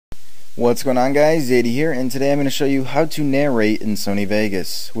What's going on, guys? Zadie here, and today I'm going to show you how to narrate in Sony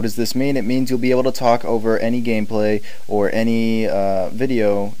Vegas. What does this mean? It means you'll be able to talk over any gameplay or any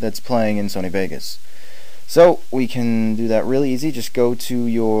video that's playing in Sony Vegas. So we can do that really easy. Just go to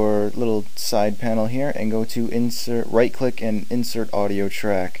your little side panel here and go to insert, right click and insert audio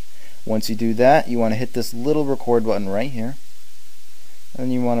track. Once you do that, you want to hit this little record button right here,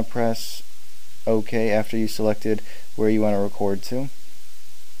 and you want to press OK after you selected where you want to record to.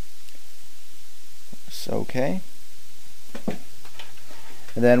 OK. And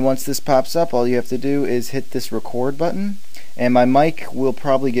then once this pops up, all you have to do is hit this record button, and my mic will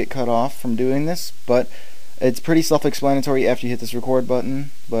probably get cut off from doing this, but it's pretty self-explanatory after you hit this record button,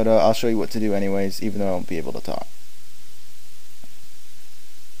 but I'll show you what to do anyways, even though I won't be able to talk.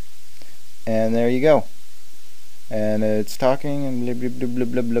 And there you go. And it's talking and blah blah blah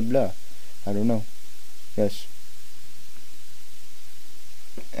blah blah blah. I don't know. Yes.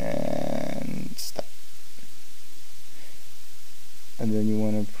 And stop. And then you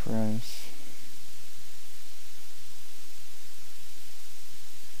want to press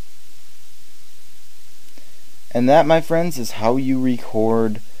and that, my friends, is how you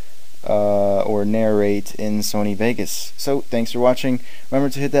record or narrate in Sony Vegas. So thanks for watching.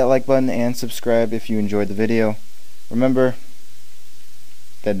 Remember to hit that like button and subscribe if you enjoyed the video. Remember,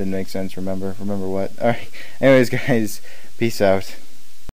 that didn't make sense. Remember what? Alright, anyways guys, peace out.